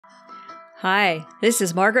Hi, this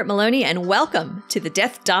is Margaret Maloney, and welcome to the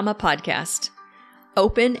Death Dhamma podcast.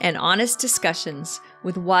 Open and honest discussions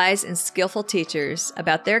with wise and skillful teachers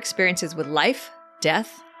about their experiences with life,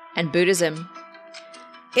 death, and Buddhism.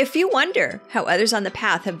 If you wonder how others on the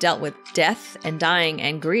path have dealt with death and dying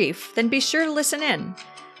and grief, then be sure to listen in.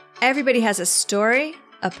 Everybody has a story,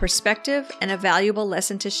 a perspective, and a valuable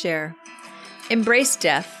lesson to share. Embrace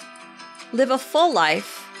death, live a full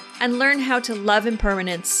life, and learn how to love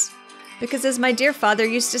impermanence. Because as my dear father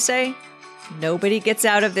used to say, nobody gets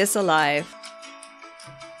out of this alive.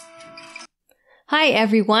 Hi,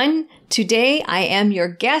 everyone. Today I am your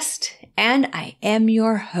guest and I am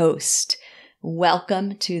your host.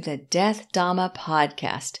 Welcome to the Death Dhamma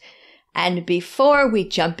podcast. And before we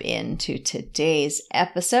jump into today's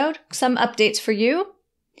episode, some updates for you.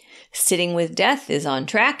 Sitting with Death is on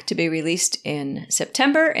track to be released in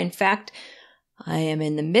September. In fact, I am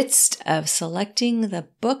in the midst of selecting the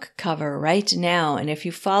book cover right now. And if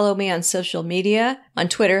you follow me on social media, on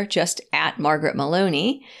Twitter, just at Margaret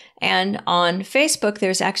Maloney, and on Facebook,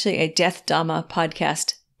 there's actually a Death Dhamma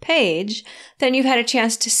podcast page, then you've had a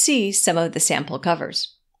chance to see some of the sample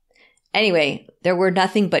covers. Anyway, there were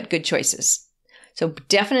nothing but good choices. So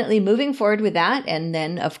definitely moving forward with that. And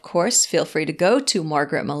then, of course, feel free to go to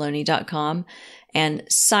margaretmaloney.com and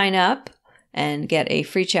sign up and get a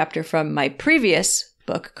free chapter from my previous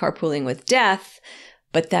book, Carpooling with Death.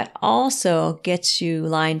 But that also gets you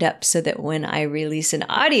lined up so that when I release an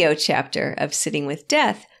audio chapter of Sitting with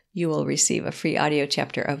Death, you will receive a free audio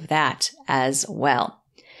chapter of that as well.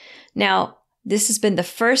 Now, this has been the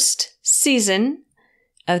first season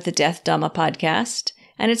of the Death Dhamma podcast,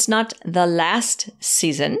 and it's not the last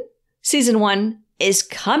season. Season 1 is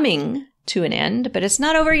coming to an end, but it's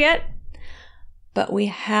not over yet. But we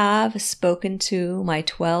have spoken to my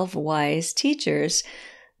 12 wise teachers,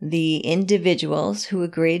 the individuals who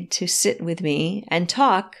agreed to sit with me and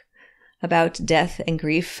talk about death and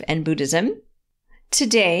grief and Buddhism.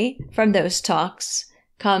 Today, from those talks,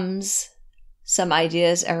 comes some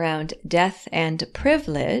ideas around death and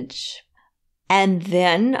privilege. And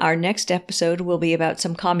then our next episode will be about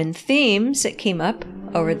some common themes that came up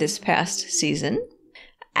over this past season.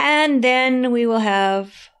 And then we will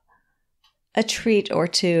have a treat or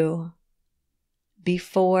two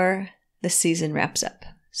before the season wraps up.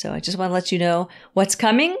 So I just want to let you know what's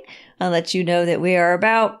coming. I'll let you know that we are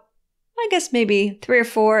about, I guess, maybe 3 or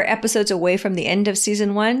 4 episodes away from the end of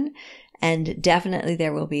season 1. And definitely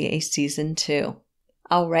there will be a season 2.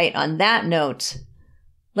 All right, on that note,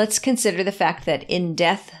 let's consider the fact that in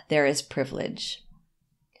death there is privilege.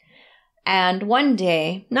 And one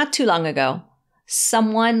day, not too long ago,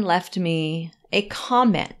 someone left me a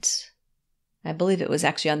comment. I believe it was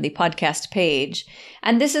actually on the podcast page.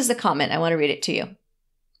 And this is the comment. I want to read it to you.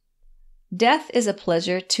 Death is a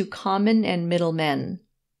pleasure to common and middle men.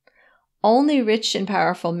 Only rich and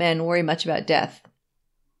powerful men worry much about death.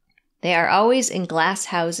 They are always in glass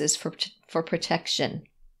houses for protection.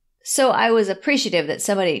 So I was appreciative that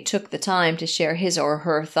somebody took the time to share his or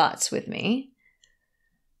her thoughts with me.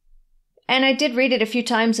 And I did read it a few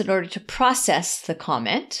times in order to process the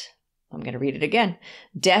comment. I'm going to read it again.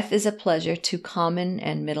 Death is a pleasure to common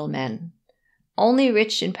and middle men. Only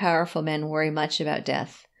rich and powerful men worry much about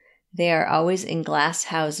death. They are always in glass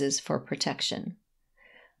houses for protection.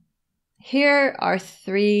 Here are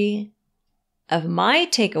 3 of my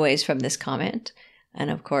takeaways from this comment. And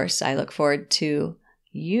of course, I look forward to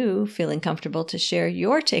you feeling comfortable to share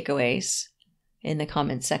your takeaways in the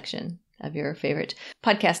comment section of your favorite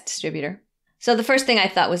podcast distributor. So the first thing I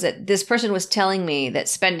thought was that this person was telling me that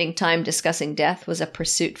spending time discussing death was a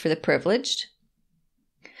pursuit for the privileged.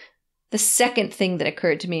 The second thing that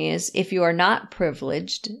occurred to me is if you are not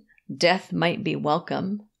privileged, death might be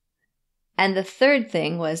welcome. And the third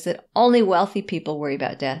thing was that only wealthy people worry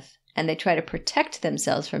about death, and they try to protect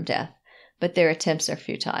themselves from death, but their attempts are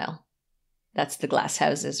futile. That's the glass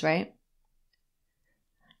houses, right?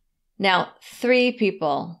 Now, 3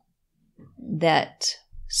 people that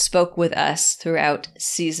spoke with us throughout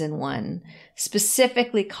season 1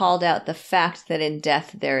 specifically called out the fact that in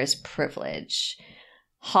death there is privilege.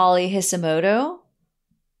 Holly Hisamoto,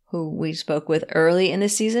 who we spoke with early in the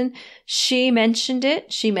season, she mentioned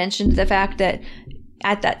it. She mentioned the fact that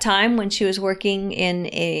at that time when she was working in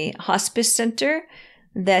a hospice center,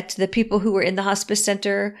 that the people who were in the hospice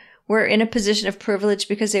center were in a position of privilege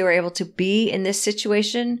because they were able to be in this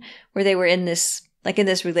situation where they were in this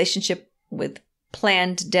relationship with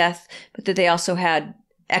planned death, but that they also had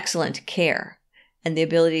excellent care and the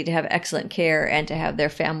ability to have excellent care and to have their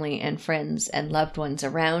family and friends and loved ones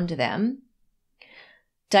around them.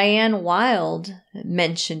 Diane Wild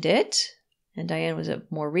mentioned it and Diane was a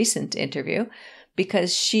more recent interview,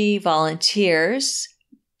 because she volunteers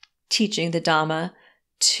teaching the Dhamma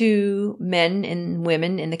to men and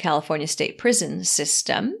women in the California state prison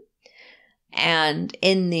system. And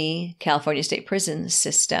in the California state prison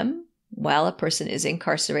system, while a person is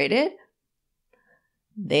incarcerated,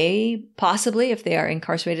 they possibly, if they are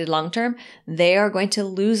incarcerated long-term, they are going to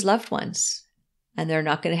lose loved ones. And they're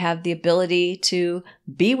not going to have the ability to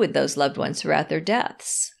be with those loved ones throughout their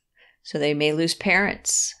deaths. So they may lose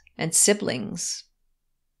parents and siblings.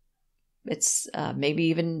 It's maybe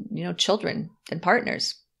even, children and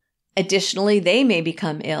partners. Additionally, they may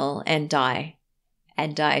become ill and die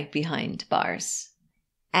behind bars.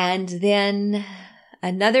 And then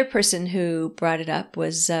another person who brought it up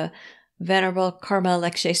was Venerable Karma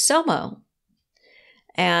Lekshe Somo.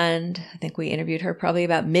 And I think we interviewed her probably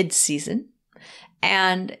about mid-season.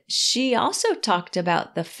 And she also talked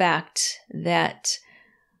about the fact that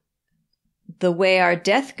the way our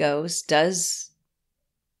death goes does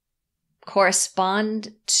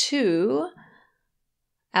correspond to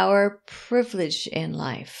our privilege in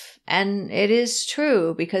life. And it is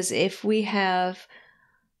true, because if we have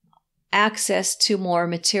access to more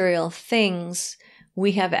material things,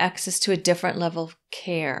 we have access to a different level of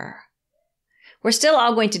care. We're still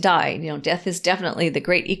all going to die. Death is definitely the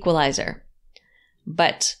great equalizer.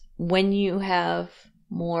 But when you have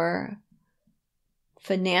more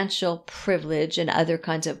financial privilege and other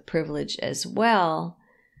kinds of privilege as well,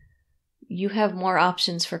 you have more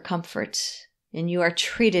options for comfort and you are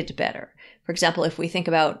treated better. For example, if we think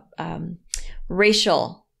about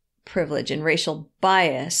racial privilege and racial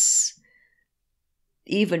bias,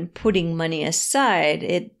 even putting money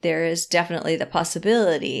aside, there is definitely the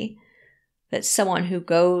possibility that someone who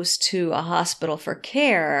goes to a hospital for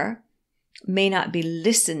care may not be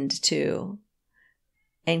listened to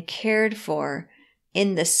and cared for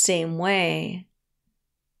in the same way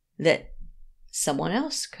that someone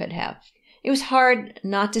else could have. It was hard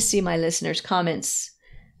not to see my listeners' comments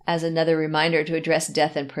as another reminder to address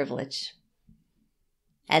death and privilege.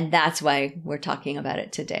 And that's why we're talking about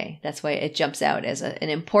it today. That's why it jumps out as an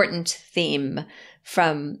important theme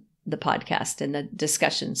from the podcast and the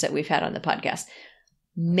discussions that we've had on the podcast.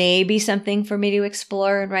 Maybe something for me to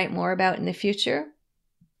explore and write more about in the future.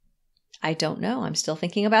 I don't know. I'm still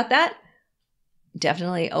thinking about that.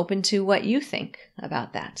 Definitely open to what you think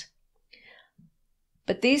about that.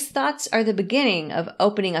 But these thoughts are the beginning of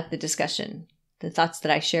opening up the discussion, the thoughts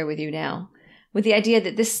that I share with you now, with the idea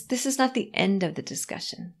that this is not the end of the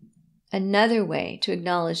discussion. Another way to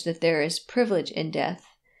acknowledge that there is privilege in death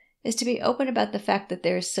is to be open about the fact that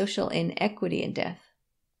there is social inequity in death.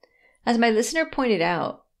 As my listener pointed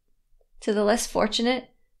out, to the less fortunate,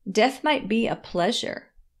 death might be a pleasure,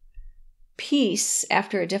 peace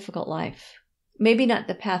after a difficult life. Maybe not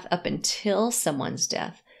the path up until someone's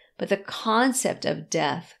death, but the concept of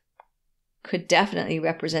death could definitely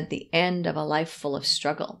represent the end of a life full of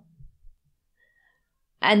struggle.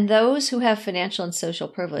 And those who have financial and social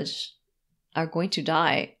privilege are going to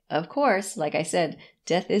die. Of course, like I said,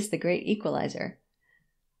 death is the great equalizer.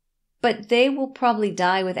 But they will probably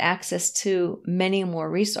die with access to many more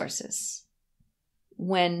resources.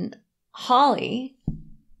 When Holly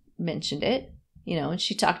mentioned it, and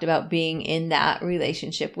she talked about being in that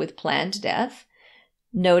relationship with planned death,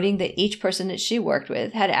 noting that each person that she worked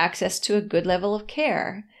with had access to a good level of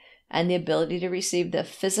care and the ability to receive the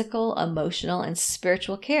physical, emotional, and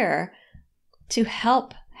spiritual care to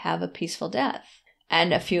help have a peaceful death.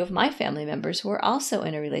 And a few of my family members were also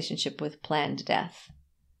in a relationship with planned death.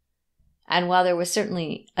 And while there was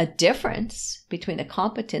certainly a difference between the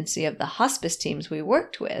competency of the hospice teams we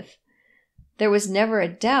worked with, there was never a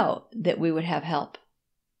doubt that we would have help.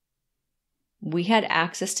 We had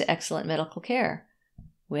access to excellent medical care.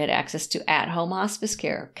 We had access to at-home hospice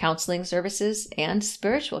care, counseling services, and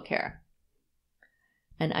spiritual care.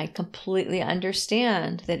 And I completely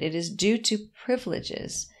understand that it is due to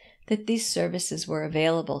privileges that these services were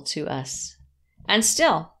available to us. And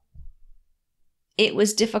still, it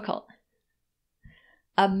was difficult.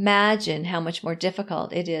 Imagine how much more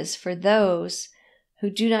difficult it is for those who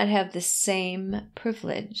do not have the same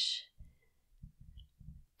privilege.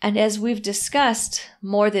 And as we've discussed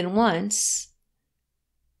more than once,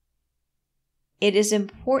 it is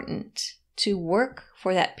important to work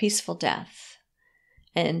for that peaceful death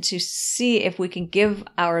and to see if we can give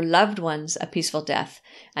our loved ones a peaceful death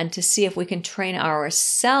and to see if we can train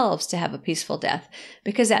ourselves to have a peaceful death,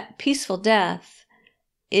 because that peaceful death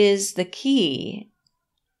is the key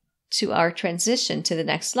to our transition to the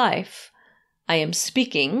next life. I am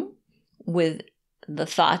speaking with the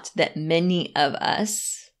thought that many of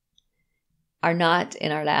us are not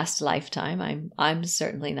in our last lifetime. I'm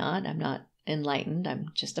certainly not. I'm not enlightened.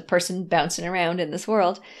 I'm just a person bouncing around in this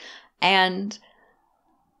world. And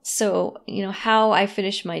so, how I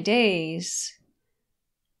finish my days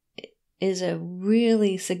is a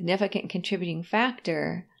really significant contributing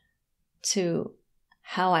factor to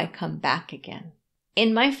how I come back again.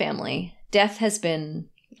 In my family, death has been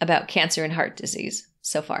about cancer and heart disease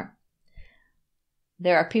so far.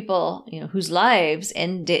 There are people, whose lives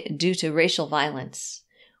end due to racial violence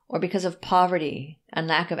or because of poverty and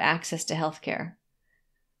lack of access to healthcare.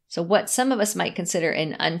 So what some of us might consider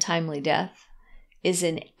an untimely death is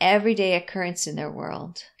an everyday occurrence in their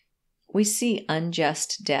world. We see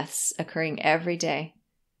unjust deaths occurring every day.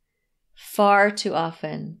 Far too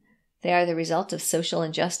often, they are the result of social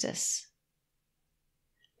injustice.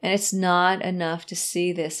 And it's not enough to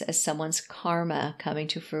see this as someone's karma coming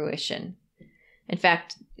to fruition. In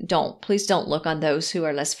fact, please don't look on those who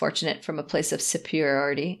are less fortunate from a place of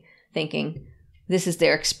superiority, thinking this is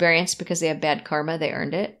their experience because they have bad karma, they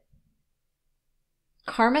earned it.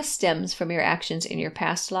 Karma stems from your actions in your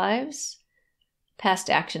past lives, past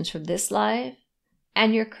actions from this life,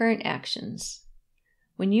 and your current actions.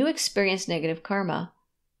 When you experience negative karma,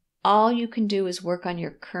 all you can do is work on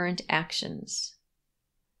your current actions.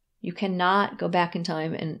 You cannot go back in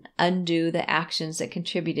time and undo the actions that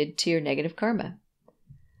contributed to your negative karma.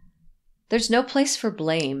 There's no place for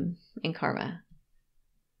blame in karma.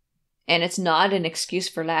 And it's not an excuse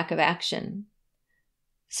for lack of action.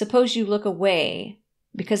 Suppose you look away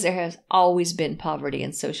because there has always been poverty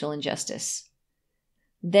and social injustice.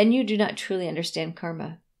 Then you do not truly understand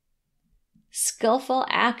karma. Skillful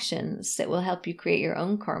actions that will help you create your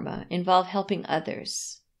own karma involve helping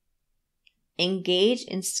others. Engage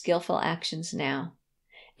in skillful actions now.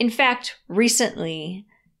 In fact, recently,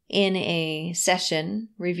 in a session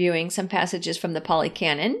reviewing some passages from the Pali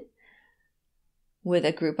Canon with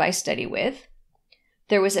a group I study with,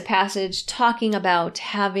 there was a passage talking about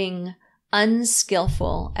having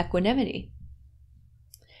unskillful equanimity.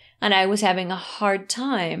 And I was having a hard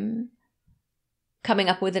time coming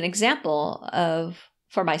up with an example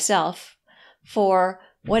for myself for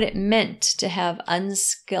what it meant to have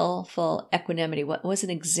unskillful equanimity. What was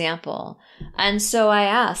an example? And so I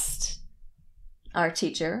asked our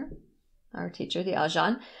teacher, the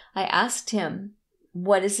Ajahn, I asked him,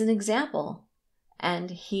 what is an example?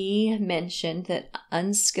 And he mentioned that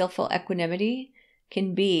unskillful equanimity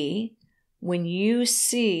can be when you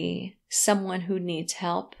see someone who needs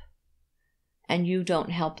help and you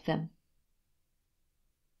don't help them.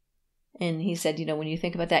 And he said, when you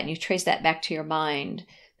think about that and you trace that back to your mind,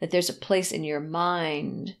 that there's a place in your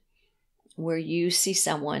mind where you see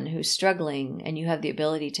someone who's struggling and you have the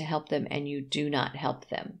ability to help them and you do not help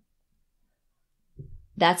them.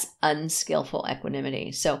 That's unskillful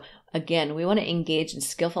equanimity. So again, we want to engage in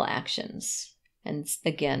skillful actions. And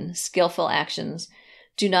again, skillful actions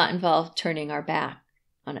do not involve turning our back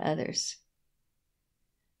on others.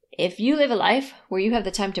 If you live a life where you have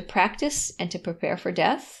the time to practice and to prepare for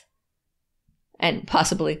death, and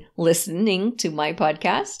possibly listening to my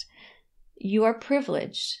podcast, you are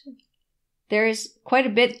privileged. There is quite a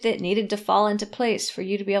bit that needed to fall into place for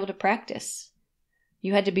you to be able to practice.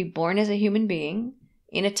 You had to be born as a human being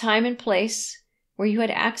in a time and place where you had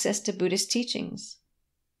access to Buddhist teachings.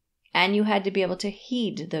 And you had to be able to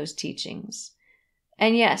heed those teachings.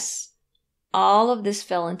 And yes, all of this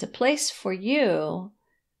fell into place for you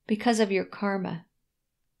because of your karma.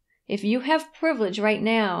 If you have privilege right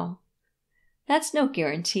now, that's no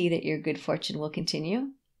guarantee that your good fortune will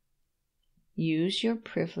continue. Use your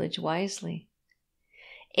privilege wisely.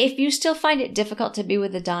 If you still find it difficult to be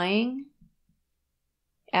with the dying,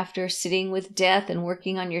 after sitting with death and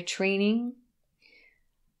working on your training,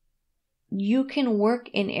 you can work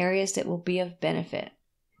in areas that will be of benefit.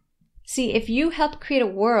 See, if you help create a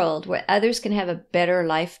world where others can have a better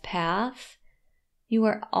life path, you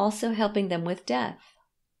are also helping them with death.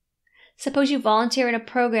 Suppose you volunteer in a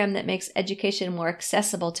program that makes education more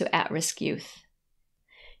accessible to at-risk youth.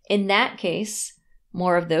 In that case,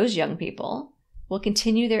 more of those young people will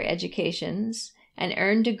continue their educations and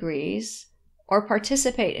earn degrees or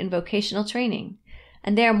participate in vocational training,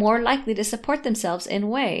 and they are more likely to support themselves in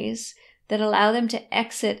ways that allow them to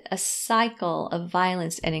exit a cycle of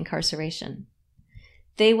violence and incarceration.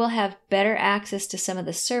 They will have better access to some of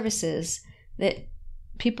the services that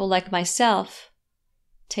people like myself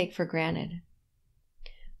take for granted.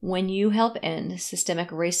 When you help end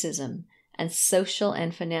systemic racism and social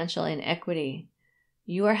and financial inequity,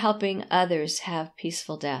 you are helping others have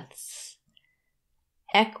peaceful deaths.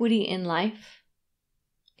 Equity in life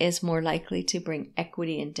is more likely to bring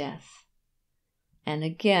equity in death. And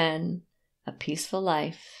again, a peaceful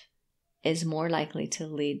life is more likely to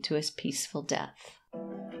lead to a peaceful death.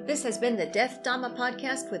 This has been the Death Dhamma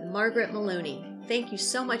podcast with Margaret Maloney. Thank you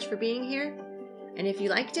so much for being here. And if you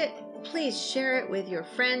liked it, please share it with your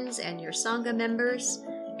friends and your Sangha members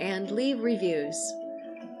and leave reviews.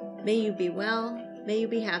 May you be well, may you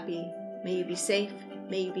be happy, may you be safe,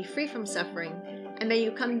 may you be free from suffering, and may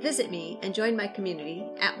you come visit me and join my community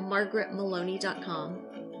at margaretmaloney.com,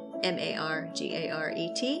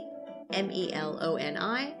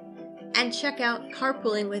 MargaretMeloni, and check out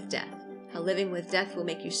Carpooling with Death, how living with death will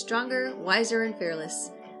make you stronger, wiser, and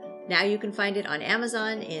fearless. Now you can find it on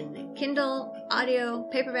Amazon in Kindle, audio,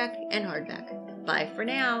 paperback, and hardback. Bye for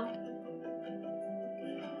now.